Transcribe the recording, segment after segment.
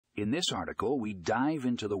In this article, we dive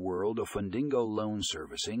into the world of Fundingo loan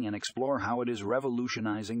servicing and explore how it is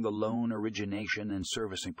revolutionizing the loan origination and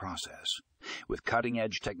servicing process. With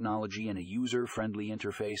cutting-edge technology and a user-friendly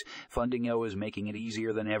interface, Fundingo is making it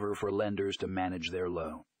easier than ever for lenders to manage their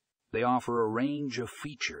loan. They offer a range of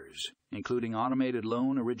features, including automated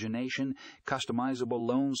loan origination, customizable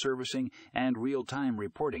loan servicing, and real-time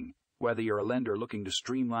reporting. Whether you're a lender looking to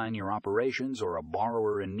streamline your operations or a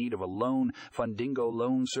borrower in need of a loan, Fundingo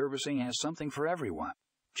Loan Servicing has something for everyone.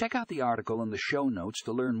 Check out the article in the show notes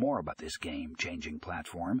to learn more about this game-changing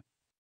platform.